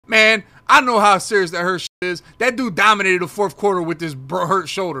Man, I know how serious that hurt shit is. That dude dominated the fourth quarter with this hurt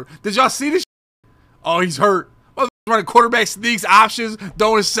shoulder. Did y'all see this shit? Oh, he's hurt. Running quarterback sneaks, options,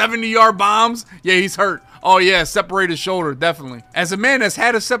 throwing 70-yard bombs. Yeah, he's hurt. Oh, yeah, separated shoulder, definitely. As a man that's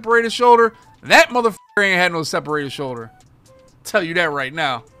had a separated shoulder, that motherfucker ain't had no separated shoulder. Tell you that right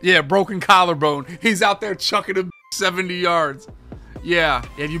now. Yeah, broken collarbone. He's out there chucking him 70 yards. Yeah,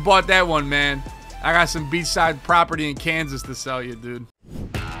 if you bought that one, man, I got some beachside property in Kansas to sell you, dude.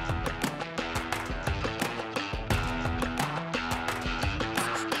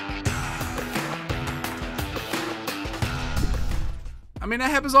 I mean,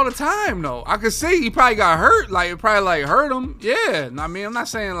 that happens all the time, though. I could see he probably got hurt. Like, it probably, like, hurt him. Yeah. I mean, I'm not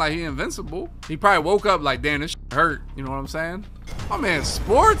saying, like, he invincible. He probably woke up like, damn, this shit hurt. You know what I'm saying? My man,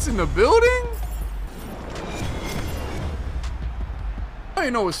 sports in the building? I don't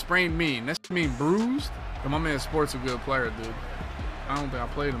even know what sprained mean. That shit mean bruised? And my man, sports a good player, dude. I don't think I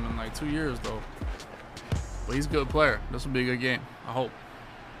played him in, like, 2 years, though. But he's a good player. This will be a good game. I hope.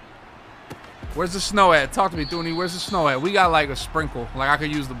 Where's the snow at? Talk to me, Dooney. Where's the snow at? We got like a sprinkle. Like I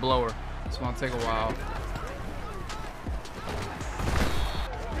could use the blower. It's gonna take a while.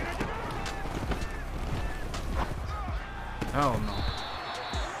 Hell no.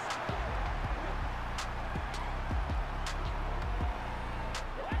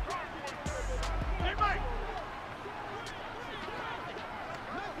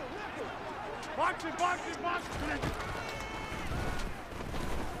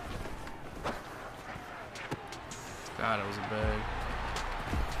 God, it was a bag.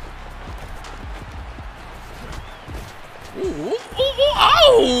 Ooh, ooh, ooh, ooh,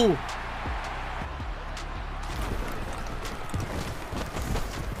 oh!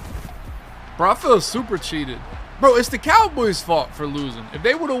 Bro, I feel super cheated. Bro, it's the Cowboys' fault for losing. If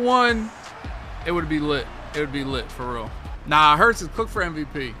they would have won, it would be lit. It would be lit, for real. Nah, Hurts is cooked for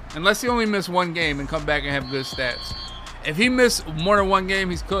MVP. Unless he only missed one game and come back and have good stats. If he missed more than one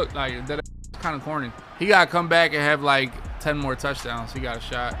game, he's cooked. Like, that's kind of corny. He got to come back and have like 10 more touchdowns. He got a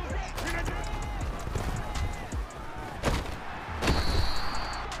shot.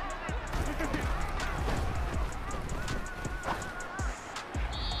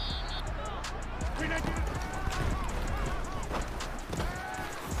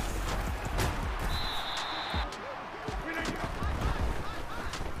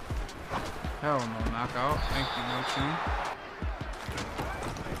 Hell no, knockout. Thank you, no tune.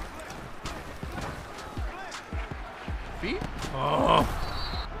 Feet? Oh,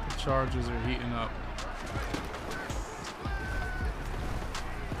 the Chargers are heating up.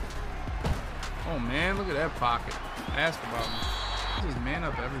 Oh man, look at that pocket. Ask about me. Just man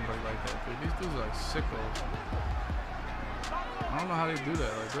up everybody like that, dude. These dudes are like sickos. I don't know how they do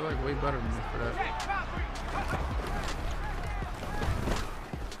that. Like they're like way better than me for that.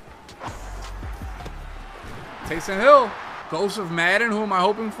 Taysom Hill, Ghost of Madden. Who am I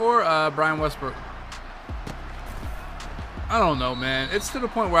hoping for? Brian Westbrook. I don't know, man. It's to the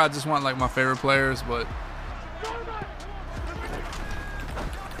point where I just want like my favorite players, but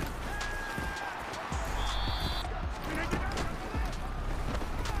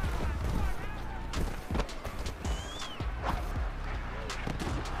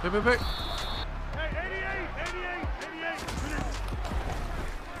pick.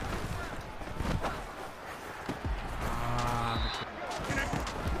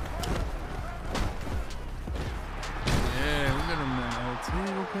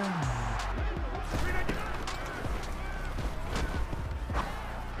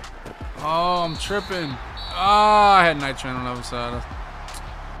 Oh, I'm tripping. Oh, I had Night Train on the other side.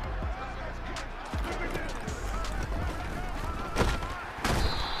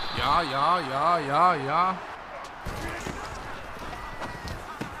 Yeah.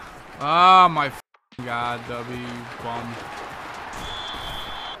 Oh, my God, W, bum.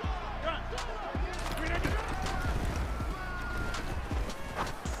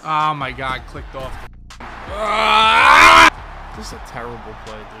 Oh, my God, clicked off. This is a terrible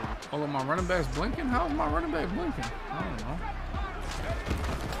play, dude. Oh, my running back's blinking? How is my running back blinking? I don't know.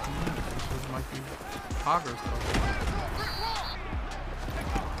 This might be poggers, though.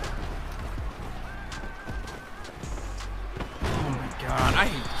 Oh, my God.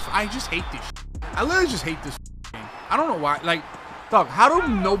 I just hate this shit. I literally just hate this game. I don't know why. Like, dog, how do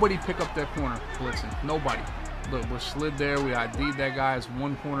nobody pick up that corner blitzing? Nobody. Look, we're slid there. We ID'd that guy. It's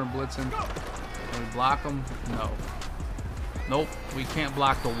one corner blitzing. Can we block him? No. Nope, we can't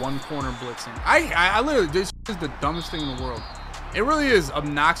block the one corner blitzing. I literally, this is the dumbest thing in the world. It really is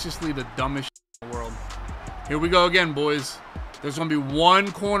obnoxiously the dumbest shit in the world. Here we go again, boys. There's gonna be one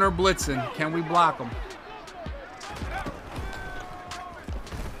corner blitzing. Can we block them?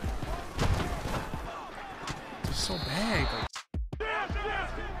 so bad. Like,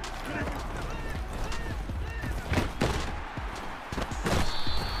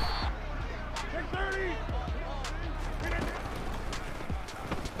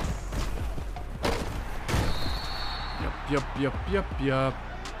 Yep.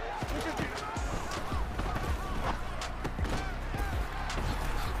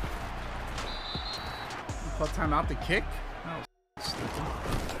 Call timeout the kick? Oh, stupid.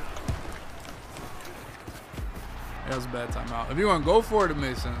 That was a bad timeout. If you want to go for it, it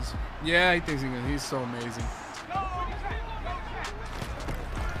makes sense. Yeah, he thinks he's so amazing.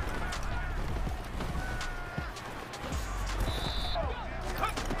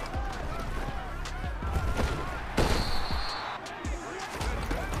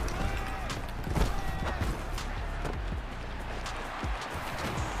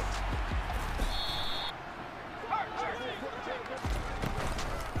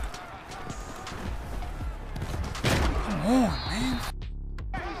 Come on, man.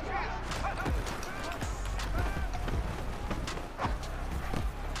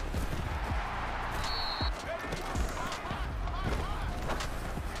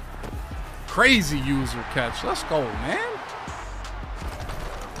 Crazy user catch. Let's go, man.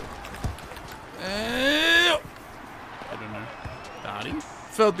 I don't know. Dottie.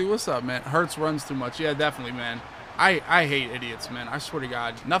 Filthy, what's up, man? Hurts runs too much. Yeah, definitely, man. I hate idiots, man. I swear to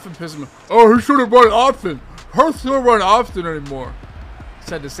God. Nothing pisses me. Oh, he shouldn't run often. Hurts don't run often anymore.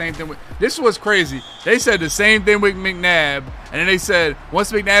 Said the same thing with... This was crazy. They said the same thing with McNabb. And then they said,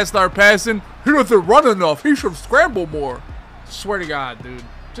 once McNabb started passing, he doesn't run enough. He should scramble more. Swear to God, dude.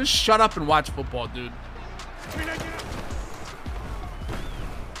 Just shut up and watch football, dude. Come on,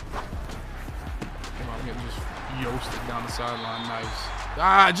 I'm getting just yoasted down the sideline. Nice.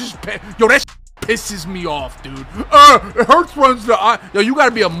 Yo, that pisses me off, dude. It hurts runs the... Yo, you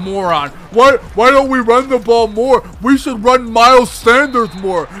gotta be a moron. Why don't we run the ball more? We should run Miles Sanders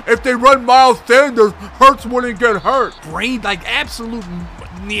more. If they run Miles Sanders, Hurts wouldn't get hurt. Brain, like, absolute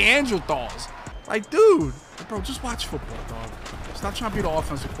Neanderthals. Like, dude. Bro, just watch football, dog. Stop trying to be the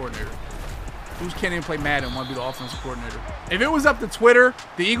offensive coordinator. Dudes can't even play Madden, want to be the offensive coordinator. If it was up to Twitter,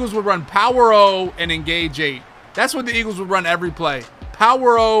 the Eagles would run Power O and Engage 8. That's what the Eagles would run every play.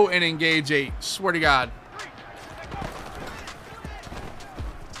 Power O and Engage 8. Swear to God.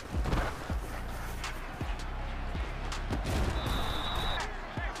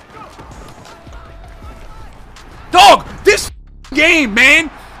 Dog, this game, man.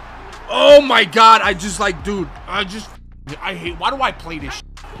 Oh my God, I just like, dude, I hate, why do I play this shit?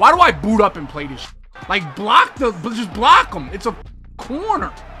 Why do I boot up and play this shit? Like, just block them. It's a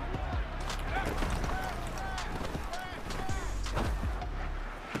corner.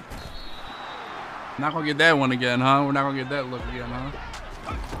 Not gonna get that one again, huh? We're not gonna get that look again, huh?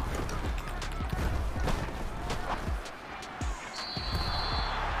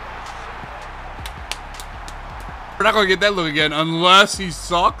 We're not gonna get that look again unless he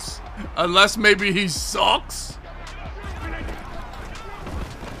sucks. Unless maybe he sucks.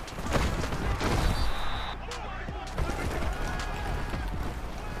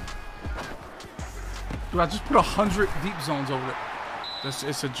 Dude, I just put 100 deep zones over it.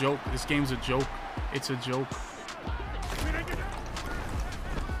 It's a joke. This game's a joke. It's a joke.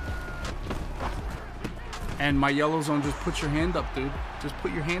 And my yellow zone, just put your hand up, dude. Just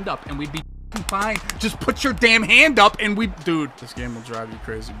put your hand up and we'd be fine. Just put your damn hand up and we... Dude, this game will drive you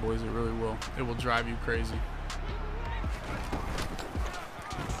crazy, boys. It really will. It will drive you crazy.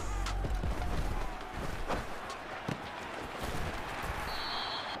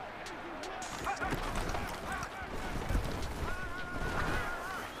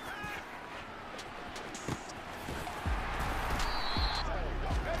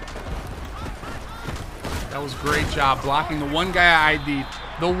 That was a great job blocking the one guy I ID'd.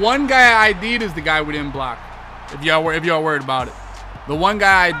 The one guy I ID'd is the guy we didn't block. If y'all worried about it. The one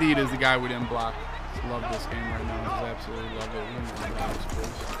guy I ID'd is the guy we didn't block. Just love this game right now. Just absolutely love it.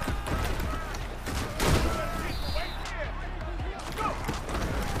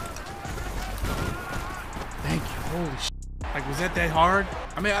 Thank you. Holy shit. Like, was that hard?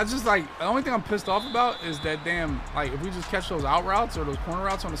 I mean, I just like, the only thing I'm pissed off about is that damn, like, if we just catch those out routes or those corner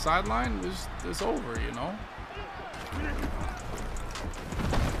routes on the sideline, it's over, you know?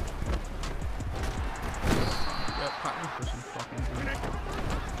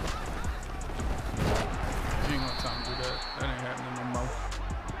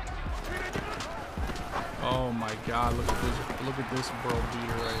 Oh my God, look at this world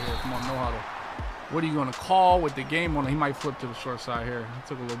beater right here. Come on, know how to. What are you gonna call with the game on? He might flip to the short side here. It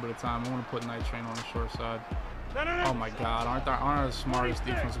took a little bit of time. I want to put Night Train on the short side. Oh my God, aren't our smartest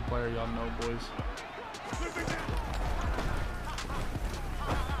defensive player, y'all know, boys.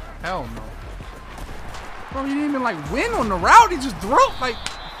 Hell no. Bro, he didn't even like win on the route. He just threw like.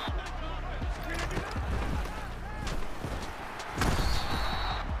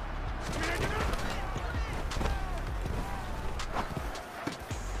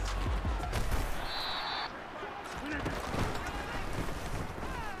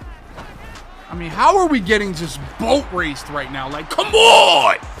 I mean, how are we getting just boat raced right now? Like, come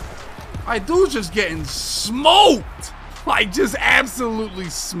on! Like, dude's just getting smoked. Like, just absolutely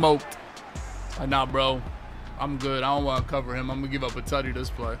smoked. Like, nah, bro. I'm good. I don't want to cover him. I'm going to give up a tutty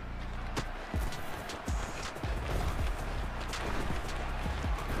this play.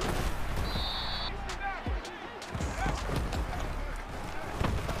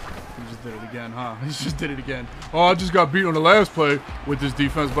 He just did it again, huh? He just did it again. Oh, I just got beat on the last play with this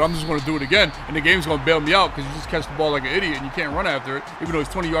defense, but I'm just going to do it again. And the game's going to bail me out because you just catch the ball like an idiot and you can't run after it, even though he's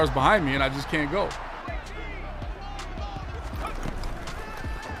 20 yards behind me and I just can't go.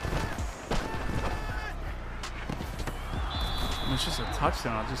 It's just a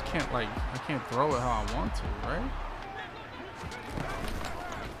touchdown. I just can't, like, I can't throw it how I want to, right?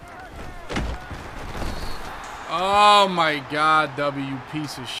 Oh my God, W,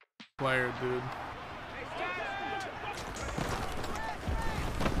 piece of shit player, dude.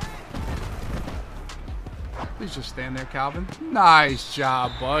 Please just stand there, Calvin. Nice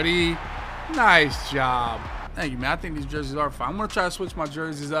job, buddy. Nice job. Thank you, man. I think these jerseys are fine. I'm going to try to switch my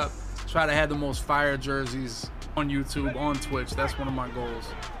jerseys up. Try to have the most fire jerseys on YouTube, on Twitch. That's one of my goals.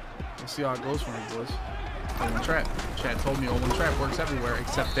 We'll see how it goes for me, boys. 0-1 trap. Chad told me 0-1 trap works everywhere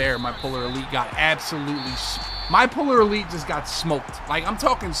except there. My Polar Elite got absolutely... My Polar Elite just got smoked. Like, I'm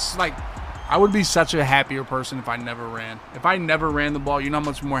talking, like, I would be such a happier person if I never ran. If I never ran the ball, you know how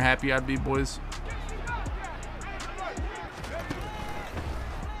much more happy I'd be, boys?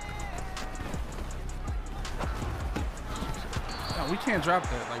 No, we can't drop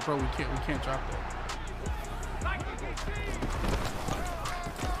that. Like, bro, we can't drop that.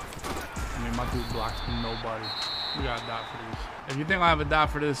 I mean, my dude blocks nobody. We got a dot for this. If you think I have a dot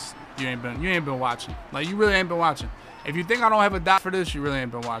for this, you ain't been watching. Like, you really ain't been watching. If you think I don't have a dot for this, you really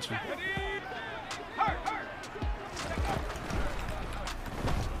ain't been watching.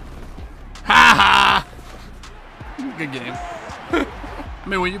 Ha ha! Good game. I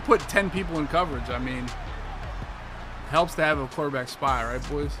mean, when you put 10 people in coverage, I mean, helps to have a quarterback spy, right,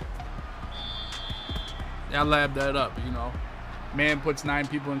 boys? Yeah, I labbed that up, you know. Man puts 9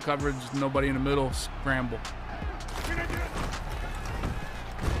 people in coverage, nobody in the middle, scramble.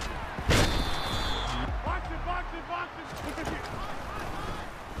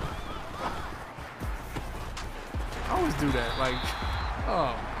 I always do that, like,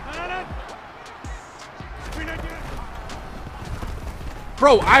 oh.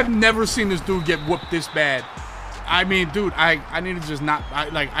 Bro, I've never seen this dude get whooped this bad. I mean, dude, I need to just not,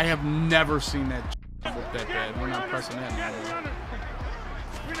 I have never seen that whooped that bad. We're not pressing that anymore.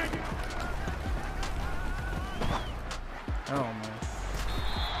 Oh, man.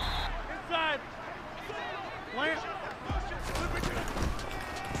 Inside. Plant.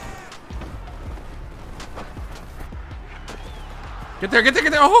 Get there, get there,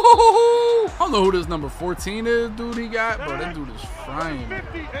 get there. Oh, I don't know who this number 14 is, dude, he got, bro. That dude is frying. Dang,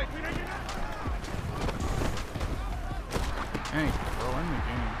 bro, in the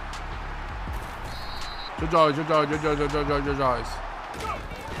game. Good job.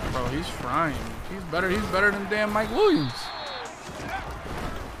 Bro, he's frying. He's better than damn Mike Williams.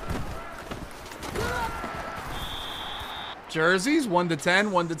 Jerseys, 1 to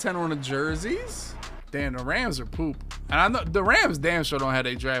 10 on the jerseys. Damn, the Rams are poop. And I know the Rams damn sure don't have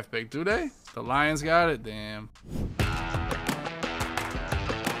a draft pick, do they? The Lions got it, damn.